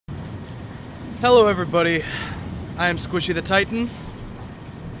Hello everybody, I am SquishyTheTitan,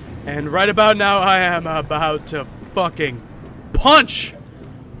 and right about now I am about to fucking punch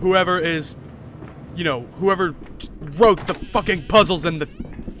whoever is, you know, whoever wrote the fucking puzzles in the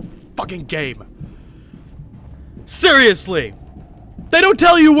fucking game. Seriously! They don't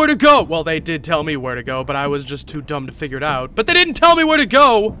tell you where to go! Well, they did tell me where to go, but I was just too dumb to figure it out. But they didn't tell me where to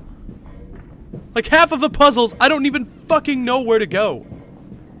go! Like, half of the puzzles, I don't even fucking know where to go.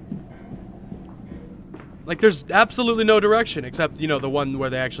 Like, there's absolutely no direction, except, you know, the one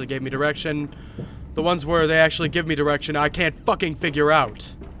where they actually gave me direction. The ones where they actually give me direction, I can't fucking figure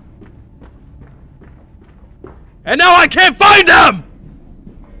out. And now I can't find them!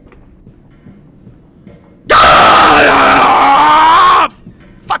 Ah!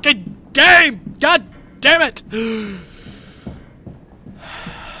 Fucking game! God damn it!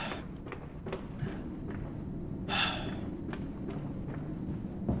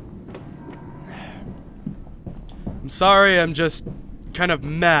 I'm sorry, I'm just kind of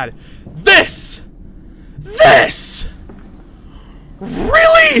mad. This!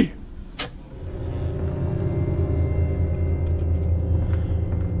 Really?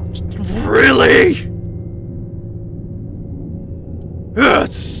 Really? Ugh,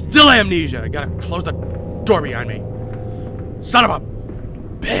 it's still Amnesia. I gotta close the door behind me. Son of a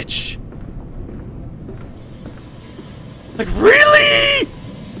bitch. Like, really?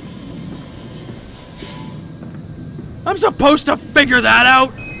 I'm supposed to figure that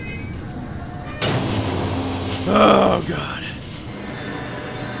out? Oh, God.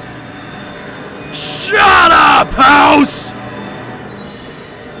 Shut up, house!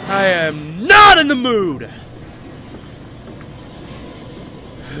 I am not in the mood!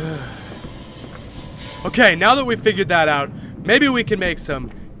 Okay, now that we figured that out, maybe we can make some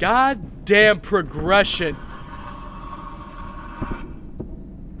goddamn progression.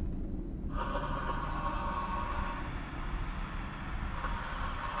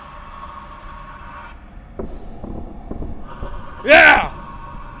 Yeah!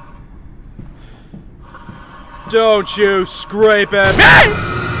 Don't you scrape at me!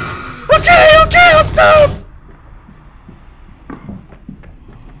 Okay, I'll stop!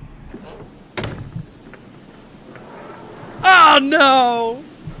 Oh no!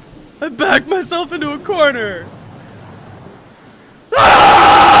 I backed myself into a corner!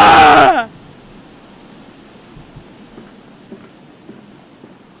 Ah!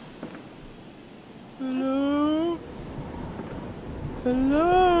 Hello?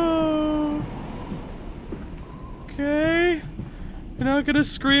 Hello? Okay. You're not gonna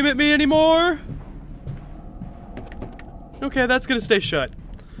scream at me anymore? Okay, that's gonna stay shut.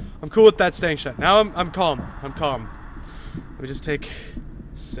 I'm cool with that staying shut. Now I'm calm. I'm calm. Let me just take a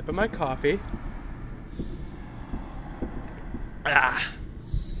sip of my coffee. Ah.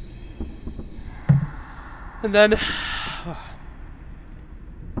 And then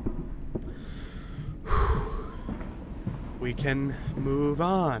we can move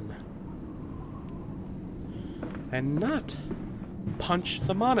on. And not punch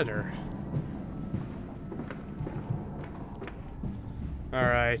the monitor.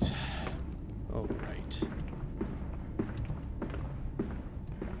 Alright. Alright.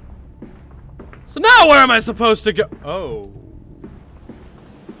 So now where am I supposed to go? Oh.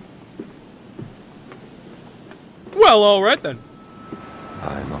 Well, alright then.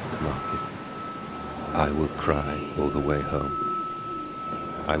 I'm off the market. I will cry all the way home.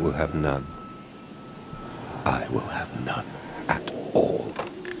 I will have none. I will have none at all.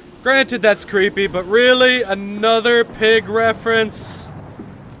 Granted, that's creepy, but really? Another pig reference?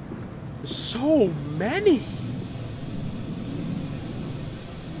 There's so many.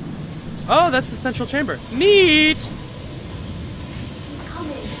 Oh, that's the central chamber. Neat! He's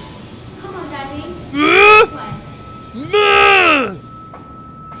coming. Come on, Daddy.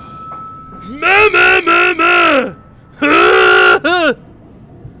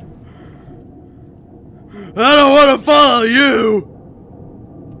 I don't want to follow you!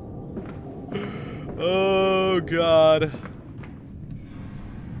 Oh, God.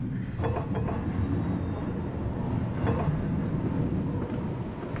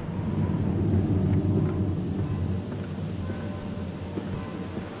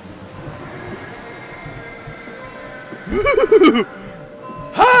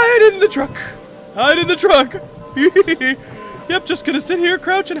 Hide in the truck! Hide in the truck! Yep, just gonna sit here,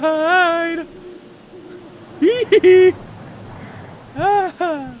 crouch and hide!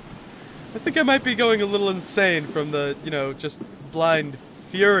 I think I might be going a little insane from the, you know, just blind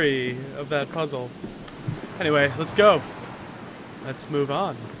fury of that puzzle. Anyway, let's go. Let's move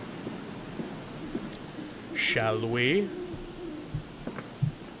on. Shall we?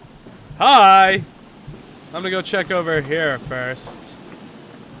 Hi! I'm gonna go check over here first.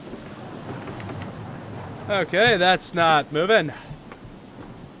 Okay, that's not moving.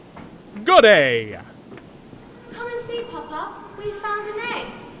 Goody! Come and see, Papa. We found an egg.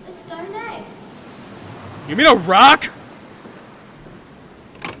 A stone egg. You mean a rock?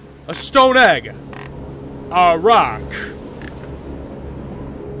 A stone egg. A rock.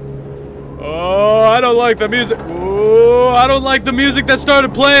 Oh, I don't like the music. Oh, I don't like the music that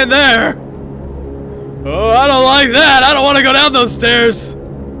started playing there. Oh, I don't like that. I don't want to go down those stairs.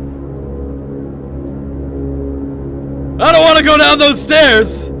 I don't want to go down those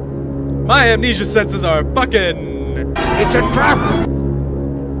stairs. My amnesia senses are fucking... It's a trap!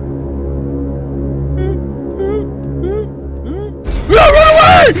 No, run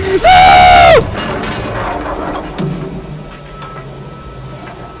away! No!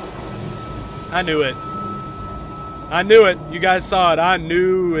 I knew it. I knew it. You guys saw it. I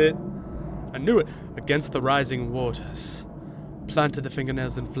knew it. I knew it. Against the rising waters. Planted the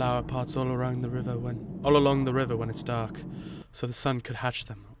fingernails in flower pots all along the river when it's dark, so the sun could hatch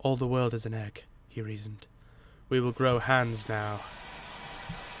them. All the world is an egg, he reasoned. We will grow hands now.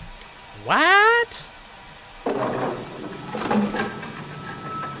 What?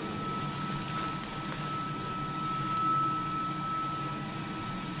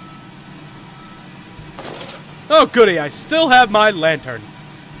 Oh goody, I still have my lantern.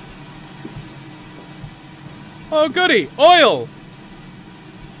 Oh goody, oil!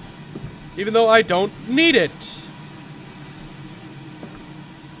 Even though I don't need it.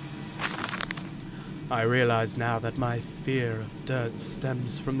 I realize now that my fear of dirt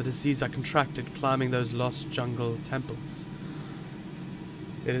stems from the disease I contracted climbing those lost jungle temples.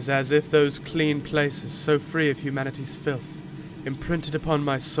 It is as if those clean places, so free of humanity's filth, imprinted upon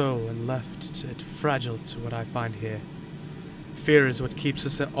my soul and left it fragile to what I find here. Fear is what keeps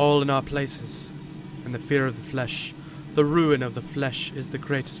us all in our places, and the fear of the flesh, the ruin of the flesh, is the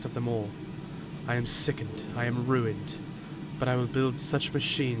greatest of them all. I am sickened, I am ruined, but I will build such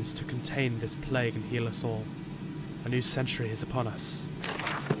machines to contain this plague and heal us all. A new century is upon us.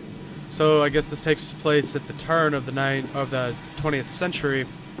 So I guess this takes place at the turn of the 20th century.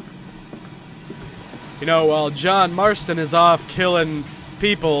 You know, while John Marston is off killing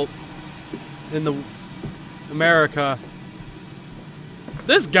people in the America,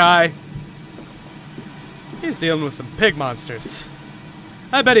 this guy, he's dealing with some pig monsters.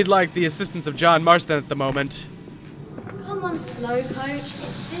 I bet he'd like the assistance of John Marston at the moment. Come on, slow coach.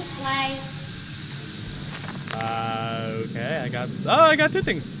 It's this way. Okay, I got two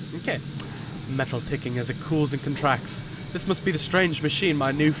things. Okay. Metal picking as it cools and contracts. This must be the strange machine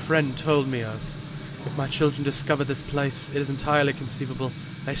my new friend told me of. If my children discover this place, it is entirely conceivable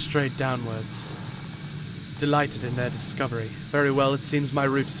they strayed downwards. Delighted in their discovery. Very well, it seems my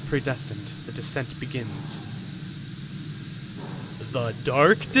route is predestined. The descent begins. The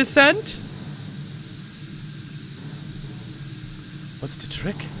dark descent? Was it a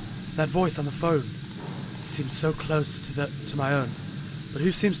trick? That voice on the phone. It seems so close to my own. But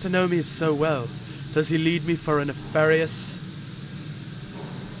who seems to know me so well? Does he lead me for a nefarious...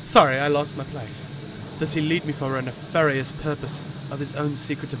 Sorry, I lost my place. Does he lead me for a nefarious purpose of his own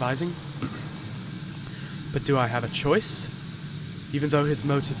secret devising? But do I have a choice? Even though his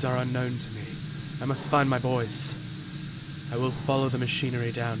motives are unknown to me, I must find my boys. I will follow the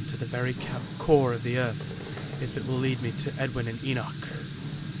machinery down to the very core of the earth, if it will lead me to Edwin and Enoch.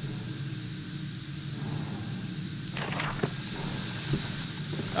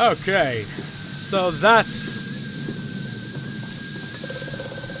 Okay, so that's...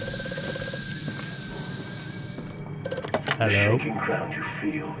 Hello? The shaking ground you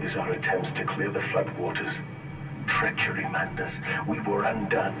feel is our attempts to clear the floodwaters. Treachery, Mandus. We were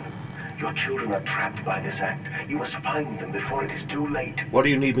undone. Your children are trapped by this act. You must find them before it is too late. What do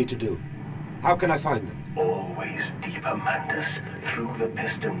you need me to do? How can I find them? Always deeper, Mandus. Through the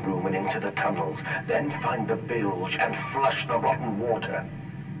piston room and into the tunnels. Then find the bilge and flush the rotten water.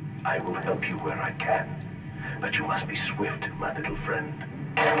 I will help you where I can. But you must be swift, my little friend.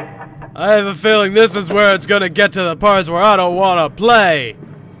 I have a feeling this is where it's gonna get to the parts where I don't wanna play.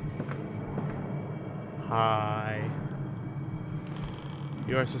 Hi.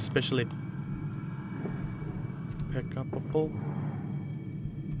 You are suspiciously pick-upable.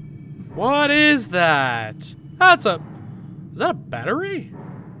 What is that? That's a... Is that a battery?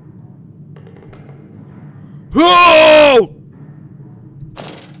 Oh!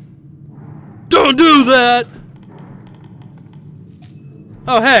 Don't do that!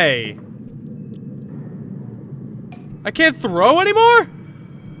 Oh, hey. I can't throw anymore?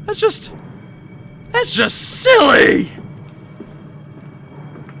 That's just silly!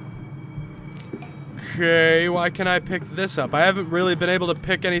 Okay, why can I pick this up? I haven't really been able to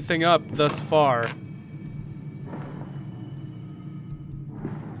pick anything up thus far.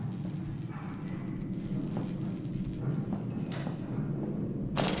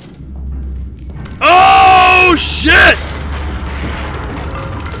 Oh, shit!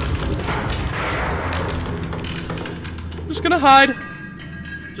 Just gonna hide.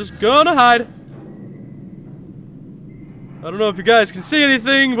 Just gonna hide. I don't know if you guys can see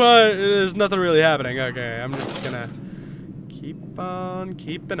anything, but there's nothing really happening. Okay, I'm just gonna keep on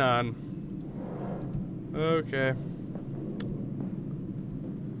keeping on. Okay.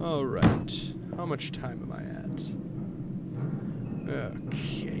 Alright. How much time am I at?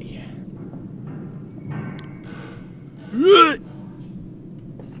 Okay.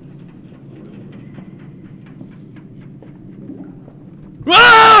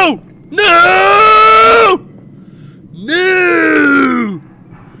 Whoa! No! No!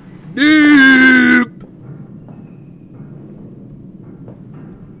 Nope!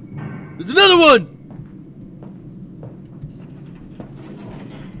 There's another one!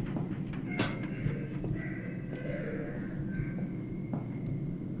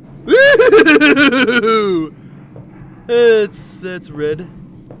 Woo! That's red.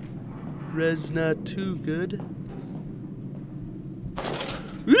 Red's not too good.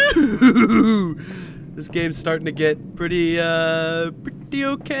 Woo! This game's starting to get pretty okay.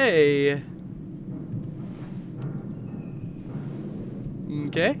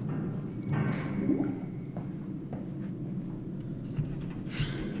 Okay.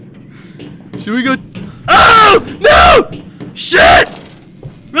 Should we go? Oh! No! Shit!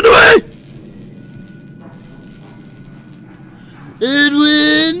 Run away!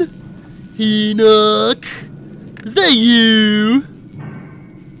 Edwin! Enoch! Is that you?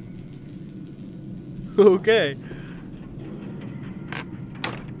 Okay.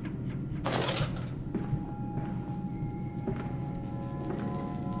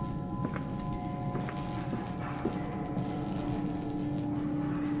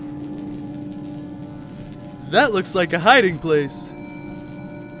 That looks like a hiding place.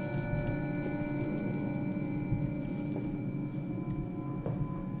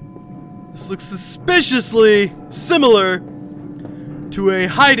 This looks suspiciously similar to a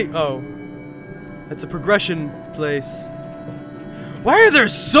hiding... Oh. That's a progression place. Why are there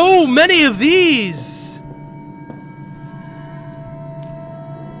so many of these?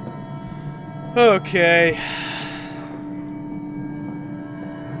 Okay.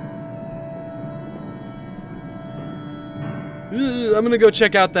 I'm gonna go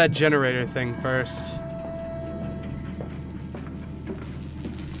check out that generator thing first.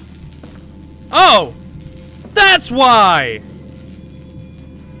 Oh! That's why!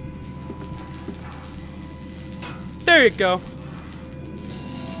 There you go.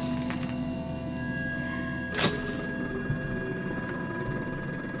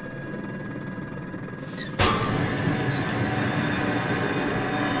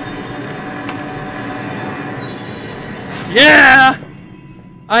 Yeah!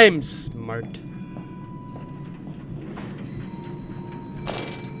 I'm smart.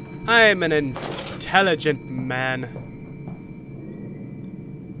 I'm an intelligent man.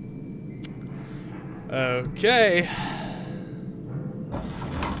 Okay.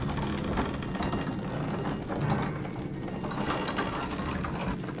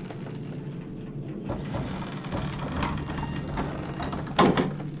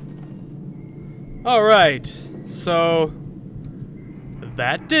 All right. So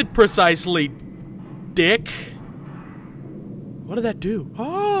that did precisely, dick. What did that do?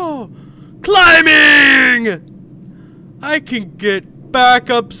 Oh, climbing! I can get back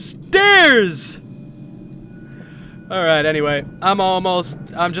upstairs. All right, anyway,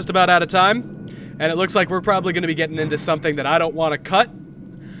 I'm just about out of time, and it looks like we're probably going to be getting into something that I don't want to cut.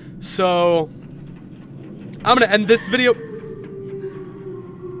 So I'm going to end this video.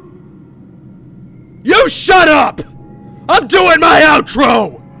 You shut up! I'm doing my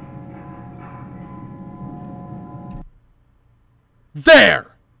outro!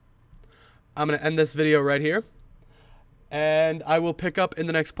 There! I'm gonna end this video right here, and I will pick up in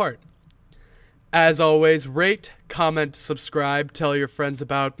the next part. As always, rate, comment, subscribe, tell your friends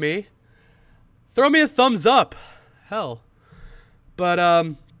about me. Throw me a thumbs up. Hell.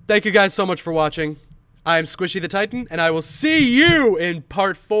 But, thank you guys so much for watching. I'm SquishyTheTitan, and I will see you in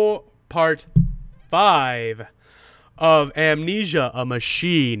part 5 of Amnesia, a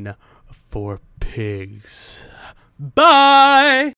machine for pigs. Bye!